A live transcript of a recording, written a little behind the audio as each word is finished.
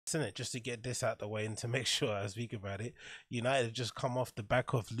facts in it, just to get this out the way and to make sure I speak about it. United have just come off the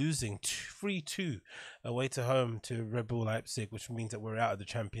back of losing 3-2 away to home to Red Bull Leipzig, which means that we're out of the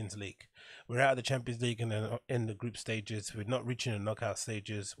Champions League. We're out of the Champions League in the group stages. We're not reaching the knockout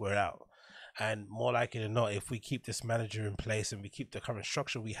stages. We're out. And more likely than not, if we keep this manager in place and we keep the current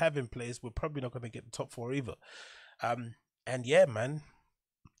structure we have in place, we're probably not going to get the top four either. And yeah, man,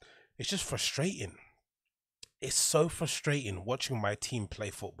 it's just frustrating. It's so frustrating watching my team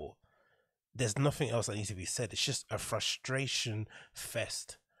play football. There's nothing else that needs to be said. It's just a frustration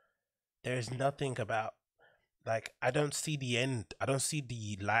fest. There is nothing about, like, I don't see the end. I don't see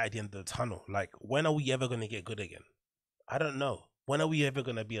the light at the end of the tunnel. Like, when are we ever going to get good again? I don't know. When are we ever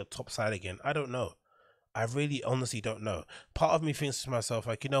going to be a top side again? I don't know. I really honestly don't know. Part of me thinks to myself,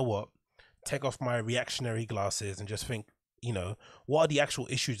 like, you know what? Take off my reactionary glasses and just think, you know, what are the actual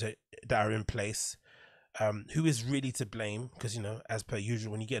issues that are in place? Who is really to blame? Because, you know, as per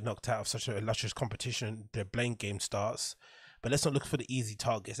usual, when you get knocked out of such a illustrious competition, the blame game starts. But let's not look for the easy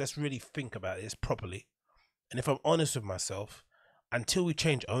targets. Let's really think about this properly. And if I'm honest with myself, until we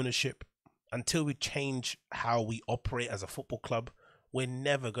change ownership, until we change how we operate as a football club, we're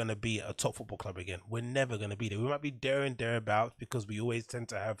never going to be a top football club again. We're never going to be there. We might be there and thereabouts because we always tend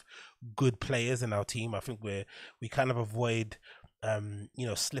to have good players in our team. I think we kind of avoid, you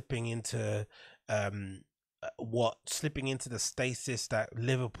know, slipping into the stasis that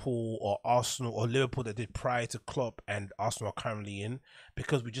Liverpool or Arsenal, or Liverpool that did prior to Klopp and Arsenal are currently in,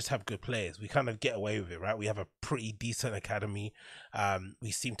 because we just have good players. We kind of get away with it, right? We have a pretty decent academy.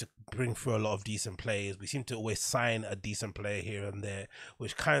 We seem to bring through a lot of decent players. We seem to always sign a decent player here and there,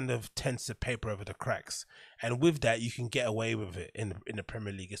 which kind of tends to paper over the cracks. And with that, you can get away with it in the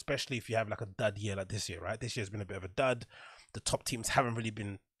Premier League, especially if you have like a dud year like this year, right? This year's been a bit of a dud. The top teams haven't really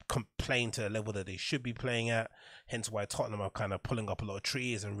been playing to the level that they should be playing at, hence why Tottenham are kind of pulling up a lot of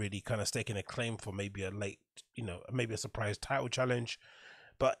trees and really kind of staking a claim for maybe a late, you know, maybe a surprise title challenge.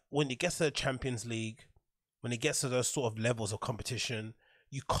 But when it gets to the Champions League, when it gets to those sort of levels of competition,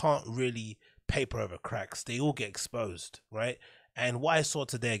 you can't really paper over cracks. They all get exposed, right? And what I saw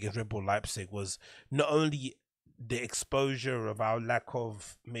today against Red Bull Leipzig was not only the exposure of our lack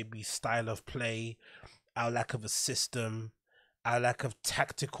of maybe style of play, our lack of a system, our lack of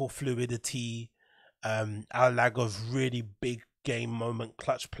tactical fluidity, our lack of really big game moment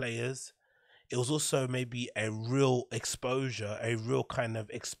clutch players. It was also maybe a real exposure, a real kind of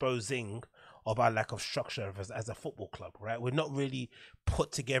exposing of our lack of structure as a football club, right? We're not really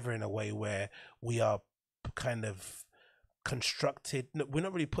put together in a way where we are kind of constructed. No, we're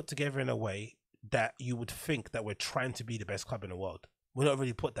not really put together in a way that you would think that we're trying to be the best club in the world. We're not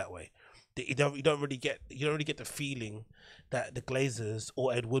really put that way. You don't really get the feeling that the Glazers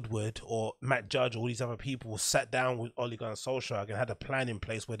or Ed Woodward or Matt Judge or all these other people sat down with Ole Gunnar Solskjaer and had a plan in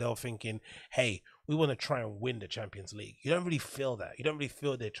place where they're thinking, hey, we want to try and win the Champions League. You don't really feel that. You don't really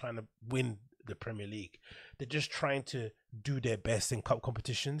feel they're trying to win the Premier League. They're just trying to do their best in cup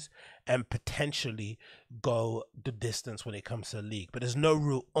competitions and potentially go the distance when it comes to the league. But there's no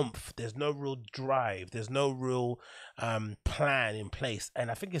real oomph, there's no real drive, there's no real plan in place. And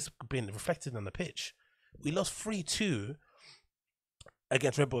I think it's been reflected on the pitch. We lost 3-2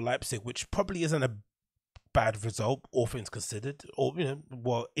 against Red Bull Leipzig, which probably isn't a bad result, all things considered, or, you know,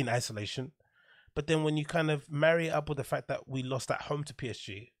 well, in isolation. But then when you kind of marry it up with the fact that we lost at home to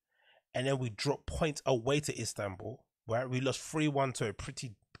PSG, and then we dropped points away to Istanbul, right? We lost 3-1 to a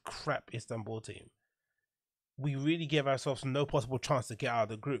pretty crap Istanbul team. We really gave ourselves no possible chance to get out of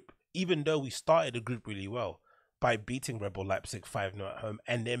the group, even though we started the group really well by beating Red Bull Leipzig 5-0 at home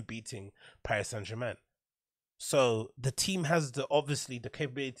and then beating Paris Saint-Germain. So the team has obviously the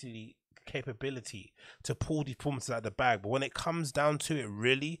capability to pull these performances out of the bag. But when it comes down to it,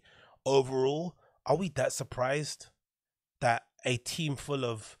 really, overall, are we that surprised that a team full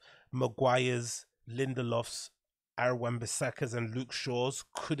of Maguire's, Lindelof's, Aaron Wan-Bissaka's and Luke Shaw's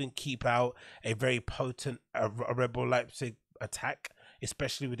couldn't keep out a very potent Red Bull Leipzig attack,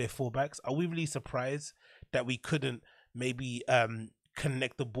 especially with their fullbacks? Are we really surprised that we couldn't maybe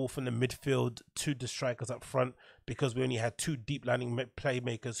connect the ball from the midfield to the strikers up front, because we only had two deep lining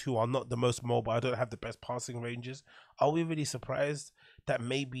playmakers who are not the most mobile, don't have the best passing ranges? Are we really surprised that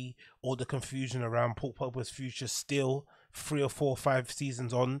maybe all the confusion around Paul Pogba's future still 3 or 4 or 5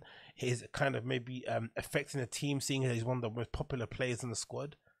 seasons on is kind of maybe affecting the team, seeing that he's one of the most popular players in the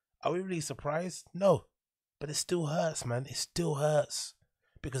squad? Are we really surprised? No, but it still hurts, man. It still hurts,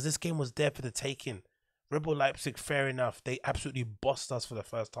 because this game was there for the taking. Red Bull Leipzig, fair enough. They absolutely bossed us for the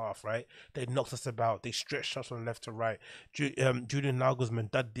first half, right? They knocked us about. They stretched us from left to right. Julian Nagelsmann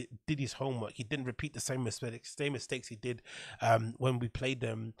did his homework. He didn't repeat the same mistakes he did when we played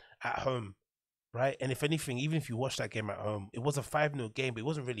them at home, right? And if anything, even if you watch that game at home, it was a 5-0 game, but it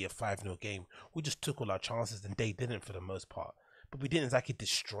wasn't really a 5-0 game. We just took all our chances and they didn't for the most part. But we didn't exactly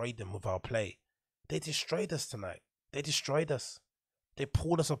destroy them with our play. They destroyed us tonight. They destroyed us. They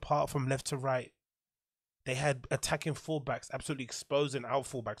pulled us apart from left to right. They had attacking fullbacks absolutely exposing our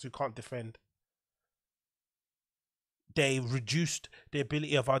fullbacks who can't defend. They reduced the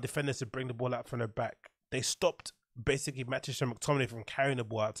ability of our defenders to bring the ball out from the back. They stopped basically Matic and McTominay from carrying the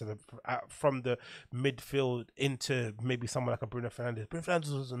ball out from the midfield into maybe someone like a Bruno Fernandes. Bruno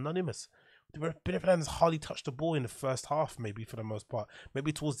Fernandes was anonymous. Bruno Fernandes hardly touched the ball in the first half, maybe for the most part.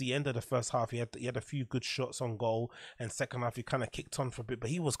 Maybe towards the end of the first half, he had a few good shots on goal, and second half he kind of kicked on for a bit, but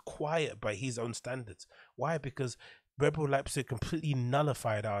he was quiet by his own standards. Why? Because Red Bull Leipzig completely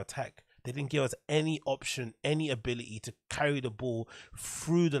nullified our attack. They didn't give us any option, any ability to carry the ball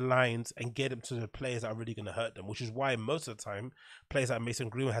through the lines and get them to the players that are really going to hurt them, which is why most of the time players like Mason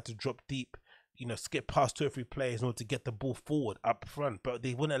Greenwood had to drop deep, skip past 2 or 3 players in order to get the ball forward up front. But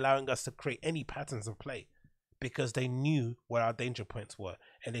they weren't allowing us to create any patterns of play because they knew where our danger points were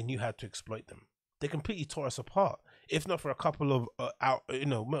and they knew how to exploit them. They completely tore us apart. If not for a couple of not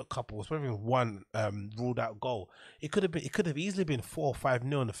a couple, it's probably one ruled out goal. It could have easily been 4 or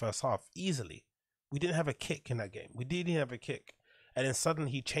 5-0 in the first half, easily. We didn't have a kick in that game. We didn't have a kick. And then suddenly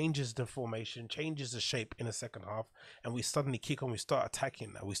he changes the formation, changes the shape in the second half, and we suddenly kick on. We start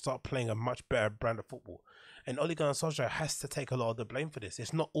attacking now. We start playing a much better brand of football. And Ole Gunnar Solskjaer has to take a lot of the blame for this.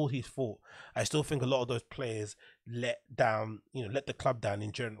 It's not all his fault. I still think a lot of those players let the club down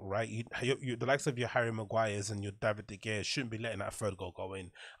in general, right? You the likes of your Harry Maguires and your David De Gea shouldn't be letting that third goal go in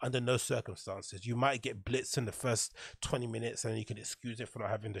under no circumstances. You might get blitzed in the first 20 minutes and you can excuse it for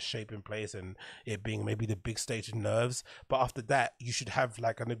not having the shape in place and it being maybe the big stage of nerves. But after that, you should have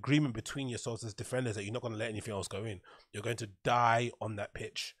like an agreement between yourselves as defenders that you're not going to let anything else go in. You're going to die on that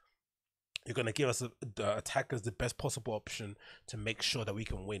pitch. You're going to give us the attackers the best possible option to make sure that we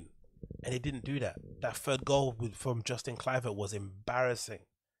can win. And they didn't do that. That third goal from Justin Kluivert was embarrassing.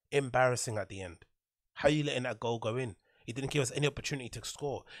 Embarrassing at the end. How are you letting that goal go in? It didn't give us any opportunity to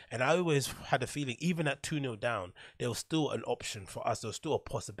score. And I always had a feeling, even at 2-0 down, there was still an option for us. There was still a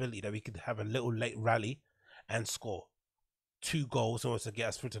possibility that we could have a little late rally and score 2 goals in order to get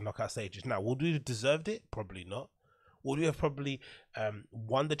us through to knockout stages. Now, would we have deserved it? Probably not. Would we have probably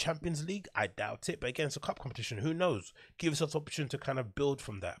won the Champions League? I doubt it. But again, it's a cup competition. Who knows? Gives us option to kind of build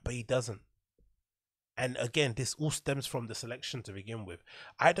from that. But he doesn't. And again, this all stems from the selection to begin with.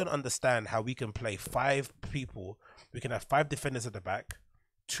 I don't understand how we can play 5 people. We can have 5 defenders at the back,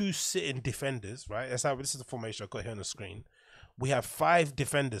 2 sitting defenders, right? This is the formation I've got here on the screen. We have 5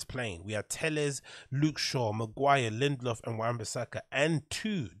 defenders playing. We have Telles, Luke Shaw, Maguire, Lindelof, and Wan-Bissaka, and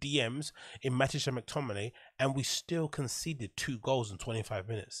 2 DMs in Matic and McTominay, and we still conceded 2 goals in 25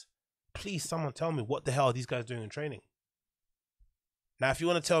 minutes. Please, someone tell me what the hell are these guys doing in training? Now, if you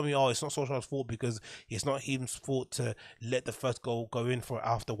want to tell me, oh, it's not Solskjaer's fault because it's not his fault to let the first goal go in for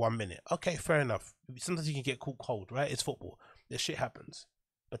after 1 minute. Okay, fair enough. Sometimes you can get caught cold, right? It's football. This shit happens.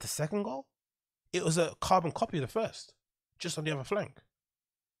 But the second goal, it was a carbon copy of the first, just on the other flank.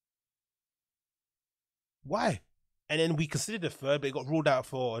 Why? And then we considered the third, but it got ruled out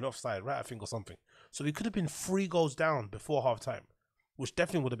for an offside, right? I think, or something. So we could have been 3 goals down before half time, which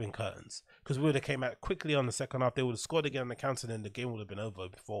definitely would have been curtains because we would have came out quickly on the second half. They would have scored again on the counter and then the game would have been over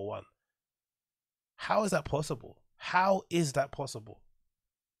before 1. How is that possible? How is that possible?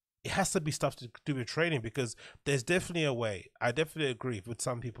 It has to be stuff to do with training because there's definitely a way. I definitely agree with what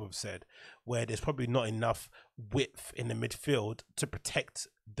some people have said where there's probably not enough width in the midfield to protect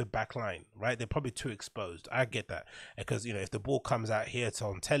the back line, right? They're probably too exposed. I get that because, if the ball comes out here to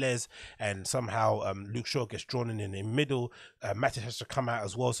on Telles and somehow Luke Shaw gets drawn in the middle, Matic has to come out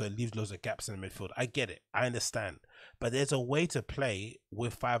as well, so it leaves loads of gaps in the midfield. I get it. I understand. But there's a way to play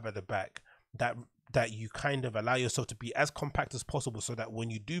with 5 at the back that you kind of allow yourself to be as compact as possible so that when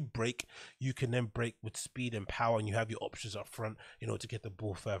you do break, you can then break with speed and power and you have your options up front in order to get the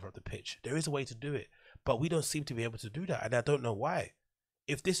ball further up the pitch. There is a way to do it, but we don't seem to be able to do that, and I don't know why.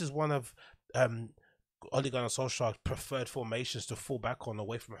 If this is one of Ole Gunnar Solskjaer's preferred formations to fall back on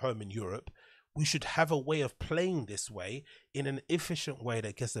away from home in Europe, we should have a way of playing this way in an efficient way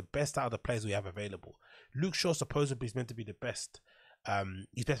that gets the best out of the players we have available. Luke Shaw supposedly is meant to be the best.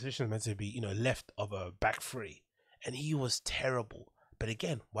 His best position is meant to be, left of a back 3, and he was terrible. But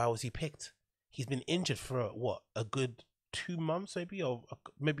again, why was he picked? He's been injured for a good 2 months, maybe, or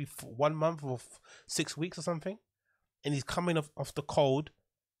maybe 1 month or 6 weeks or something, and he's coming off the cold,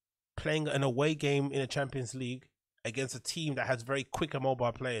 playing an away game in a Champions League against a team that has very quick and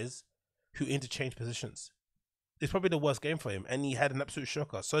mobile players who interchange positions. It's probably the worst game for him, and he had an absolute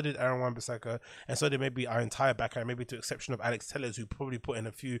shocker. So did Aaron Wan-Bissaka, and so did maybe our entire backline, maybe to the exception of Alex Telles, who probably put in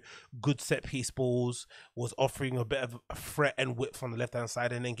a few good set piece balls, was offering a bit of a threat and width on the left hand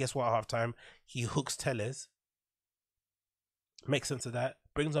side. And then guess what? At halftime, he hooks Telles. Makes sense of that.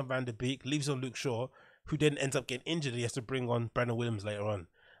 Brings on Van der Beek, leaves on Luke Shaw, who then ends up getting injured. He has to bring on Brandon Williams later on.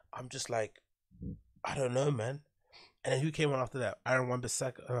 I'm just like, I don't know, man. And then who came on after that? Aaron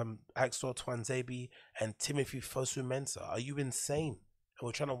Wan-Bissaka, Axel Tuanzebe, and Timothy Fosu-Mensah. Are you insane? And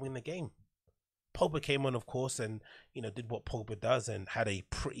we're trying to win the game. Pogba came on, of course, and did what Pogba does and had a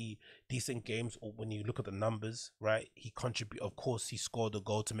pretty decent games. When you look at the numbers, right? He contributed. Of course, he scored a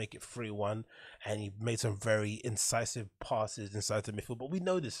goal to make it 3-1, and he made some very incisive passes inside the midfield. But we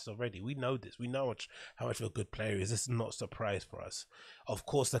know this already. We know this. We know how much of a good player he is. This is not a surprise for us. Of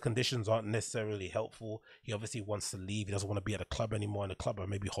course, the conditions aren't necessarily helpful. He obviously wants to leave. He doesn't want to be at the club anymore, and the club are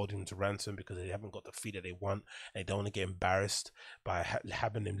maybe holding him to ransom because they haven't got the fee that they want, and they don't want to get embarrassed by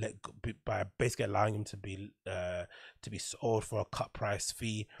having him by basically allowing him to be sold for a cut price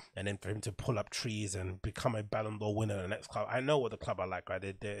fee, and then for him to pull up trees and become a Ballon d'Or winner in the next club. I know what the club are like,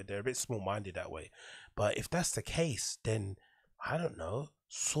 right? They're a bit small-minded that way. But if that's the case, then I don't know,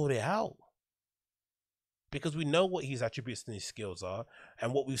 sort it out. Because we know what his attributes and his skills are,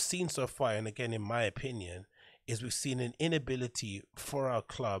 and what we've seen so far, and again, in my opinion, is we've seen an inability for our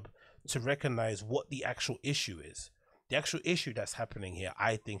club to recognize what the actual issue is. The actual issue that's happening here,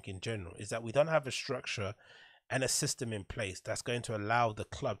 I think, in general, is that we don't have a structure and a system in place that's going to allow the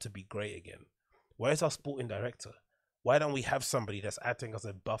club to be great again. Where's our sporting director? Why don't we have somebody that's acting as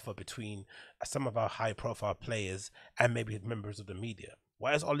a buffer between some of our high-profile players and maybe members of the media?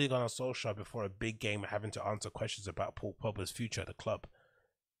 Why is Ole Gunnar Solskjaer before a big game having to answer questions about Paul Pogba's future at the club?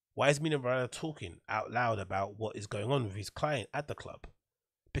 Why is Mino Raiola talking out loud about what is going on with his client at the club?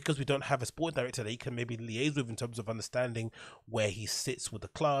 Because we don't have a sport director that he can maybe liaise with in terms of understanding where he sits with the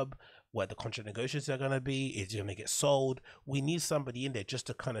club, where the contract negotiations are going to be, is he going to get sold. We need somebody in there just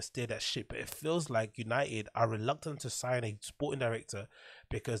to kind of steer that ship. But it feels like United are reluctant to sign a sporting director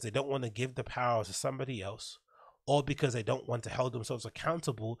because they don't want to give the power to somebody else, or because they don't want to hold themselves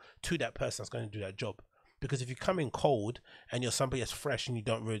accountable to that person that's going to do that job. Because if you come in cold and you're somebody that's fresh and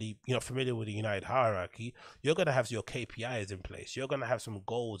you're not familiar with the United hierarchy, you're going to have your KPIs in place. You're going to have some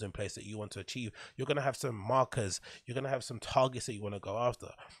goals in place that you want to achieve. You're going to have some markers. You're going to have some targets that you want to go after.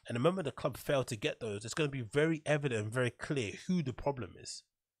 And the moment the club fail to get those, it's going to be very evident and very clear who the problem is.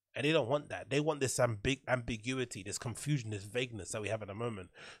 And they don't want that. They want this ambiguity, this confusion, this vagueness that we have at the moment.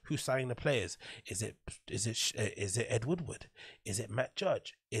 Who's signing the players? Is it Ed Woodward? Is it Matt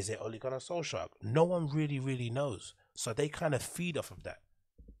Judge? Is it Ole Gunnar Solskjaer? No one really knows. So they kind of feed off of that.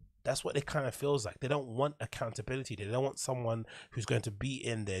 That's what it kind of feels like. They don't want accountability. They don't want someone who's going to be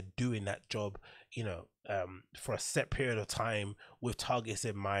in there doing that job, for a set period of time with targets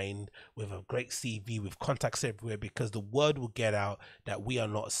in mind, with a great CV, with contacts everywhere, because the word will get out that we are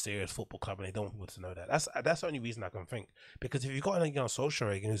not a serious football club, and they don't want people to know that. That's the only reason I can think. Because if you've got anything on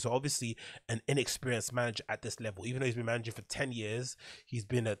Solskjaer, who's obviously an inexperienced manager at this level, even though he's been managing for 10 years, he's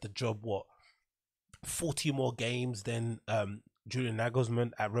been at the job, 40 more games than Julian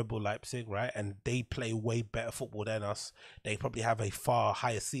Nagelsmann at Red Bull Leipzig, right? And they play way better football than us. They probably have a far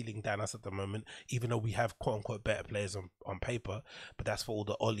higher ceiling than us at the moment, even though we have quote unquote better players on paper. But that's for all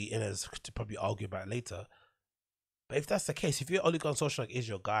the Ole inners to probably argue about later. But if that's the case, if you're Ole Gunnar Solskjaer is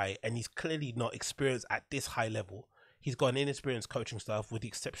your guy, and he's clearly not experienced at this high level, he's got an inexperienced coaching staff, with the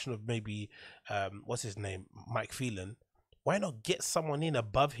exception of maybe what's his name, Mike Phelan. Why not get someone in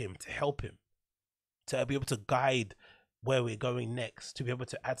above him to help him, to be able to guide where we're going next, to be able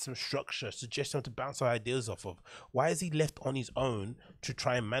to add some structure, suggest him to bounce our ideas off of? Why is he left on his own to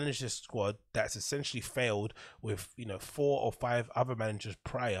try and manage this squad that's essentially failed with 4 or 5 other managers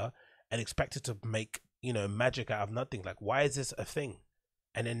prior, and expected to make magic out of nothing? Like, why is this a thing?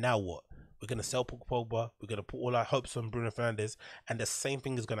 And then now what? We're going to sell Paul Pogba, we're going to put all our hopes on Bruno Fernandes, and the same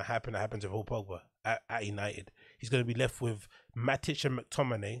thing is going to happen that happened to Paul Pogba at United. He's going to be left with Matic and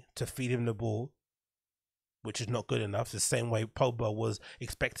McTominay to feed him the ball, which is not good enough. The same way Pogba was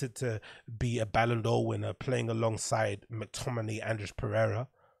expected to be a Ballon d'Or winner, playing alongside McTominay, Andres Pereira,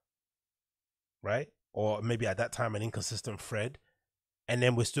 right? Or maybe at that time an inconsistent Fred. And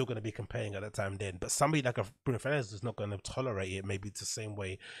then we're still going to be comparing at that time then. But somebody like a Bruno Fernandes is not going to tolerate it, maybe it's the same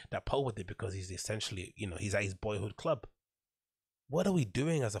way that Pogba did, because he's essentially, he's at his boyhood club. What are we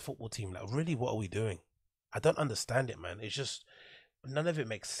doing as a football team? Like, really, what are we doing? I don't understand it, man. It's just none of it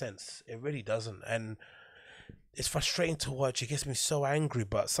makes sense. It really doesn't. And it's frustrating to watch. It gets me so angry,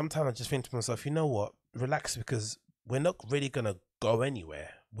 but sometimes I just think to myself, you know what? Relax, because we're not really gonna go anywhere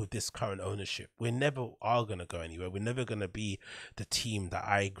with this current ownership. We never are gonna go anywhere. We're never gonna be the team that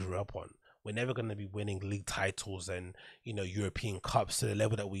I grew up on. We're never gonna be winning league titles and European cups to the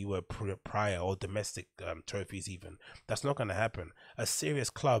level that we were prior, or domestic trophies even. That's not gonna happen. A serious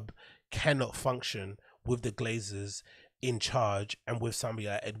club cannot function with the Glazers in charge and with somebody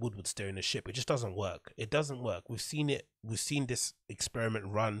like Ed Woodward steering the ship. It just doesn't work. It doesn't work. We've seen it. We've seen this experiment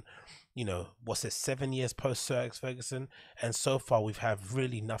run, what's it, 7 years post Sir Alex Ferguson, and so far we've had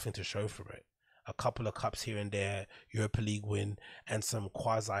really nothing to show for it. A couple of cups here and there, Europa League win, and some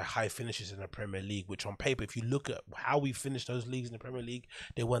quasi high finishes in the Premier League, which on paper, if you look at how we finished those leagues in the Premier League,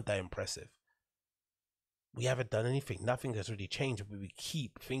 they weren't that impressive. We haven't done anything. Nothing has really changed, but we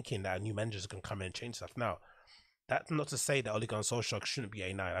keep thinking that new managers can come in and change stuff. Now, that's not to say that Ole Gunnar Solskjaer shouldn't be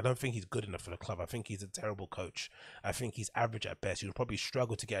A9. I don't think he's good enough for the club. I think he's a terrible coach. I think he's average at best. He'll probably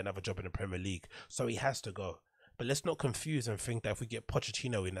struggle to get another job in the Premier League, so he has to go. But let's not confuse and think that if we get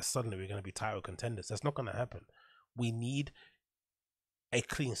Pochettino in, that suddenly we're going to be title contenders. That's not going to happen. We need a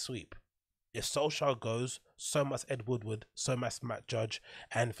clean sweep. If Solskjaer goes, so must Ed Woodward, so must Matt Judge,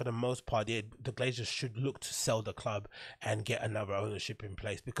 and for the most part, the Glazers should look to sell the club and get another ownership in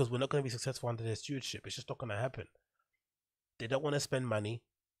place, because we're not going to be successful under their stewardship. It's just not going to happen. They don't want to spend money.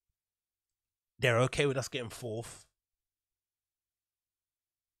 They're okay with us getting fourth,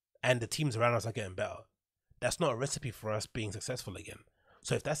 and the teams around us are getting better. That's not a recipe for us being successful again.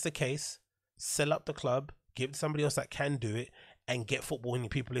 So if that's the case, sell up the club, give it to somebody else that can do it, and get footballing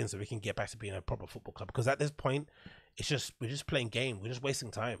people in so we can get back to being a proper football club. Because at this point, we're just playing game. We're just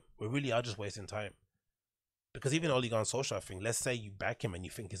wasting time. We really are just wasting time. Because even Ole Gunnar Solskjaer thing, let's say you back him and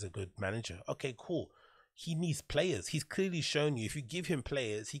you think he's a good manager. Okay, cool. He needs players. He's clearly shown you if you give him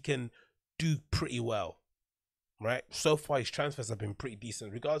players, he can do pretty well. Right? So far, his transfers have been pretty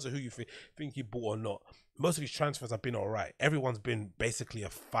decent, regardless of who you think he bought or not. Most of his transfers have been all right. Everyone's been basically a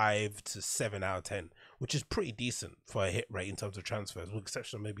 5 to 7 out of 10, which is pretty decent for a hit rate in terms of transfers, with the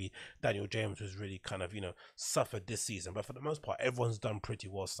exception of maybe Daniel James, who's really kind of, suffered this season. But for the most part, everyone's done pretty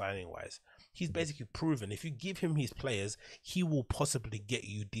well signing-wise. He's basically proven if you give him his players, he will possibly get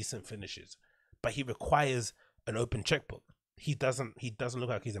you decent finishes. But he requires an open checkbook. He doesn't look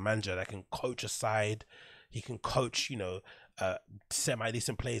like he's a manager that can coach a side. He can coach,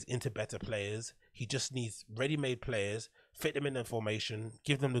 semi-decent players into better players. He just needs ready-made players, fit them in the formation,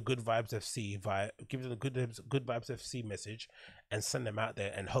 give them the Good Vibes FC give them the Good Vibes FC message, and send them out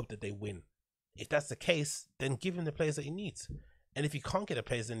there and hope that they win. If that's the case, then give him the players that he needs. And if you can't get the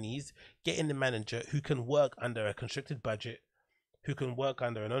players that he needs, get in the manager who can work under a constricted budget, who can work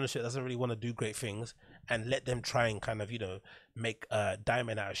under an ownership that doesn't really want to do great things, and let them try and kind of, make a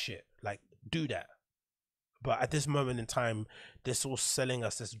diamond out of shit. Like, do that. But at this moment in time, they're all selling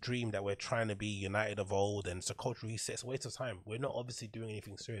us this dream that we're trying to be United of old, and it's a cultural reset. It's a waste of time. We're not obviously doing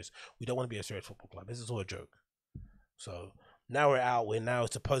anything serious. We don't want to be a serious football club. This is all a joke. So now we're out. We're now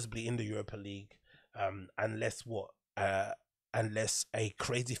supposedly in the Europa League, unless a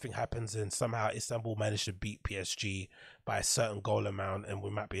crazy thing happens and somehow Istanbul managed to beat PSG by a certain goal amount and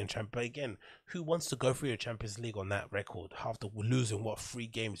we might be in Champions. But again, who wants to go through the Champions League on that record after losing 3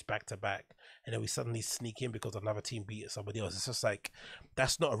 games back to back, and then we suddenly sneak in because another team beat somebody else? It's just like,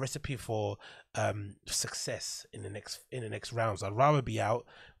 that's not a recipe for success in the next rounds. I'd rather be out.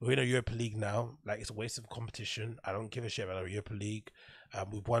 We're in a Europa League now. Like, it's a waste of competition. I don't give a shit about a Europa League.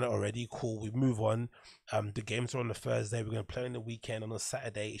 We've won it already. Cool. We move on. The games are on the Thursday. We're going to play on the weekend on a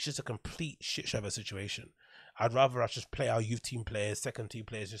Saturday. It's just a complete shit show of a situation. I'd rather us just play our youth team players, second team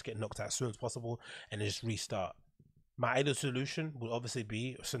players, just get knocked out as soon as possible and then just restart. My ideal solution would obviously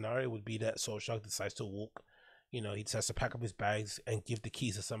be, scenario would be that Solskjaer decides to walk. He decides to pack up his bags and give the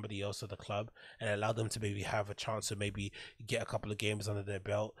keys to somebody else at the club and allow them to maybe have a chance to maybe get a couple of games under their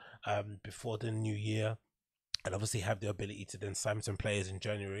belt before the new year. And obviously have the ability to then sign some players in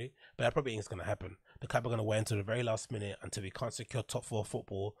January. But that probably ain't going to happen. The club are going to wait until the very last minute until we can't secure top 4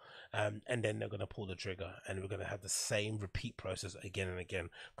 football. And then they're going to pull the trigger. And we're going to have the same repeat process again and again.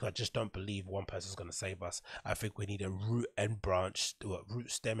 Because I just don't believe one person's going to save us. I think we need a root,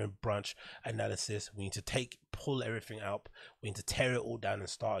 stem and branch analysis. We need to pull everything out. We need to tear it all down and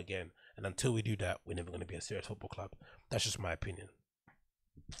start again. And until we do that, we're never going to be a serious football club. That's just my opinion.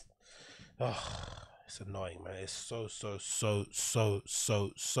 Oh. It's annoying, man. It's so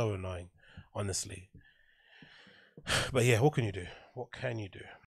annoying, honestly. But yeah, what can you do? What can you do?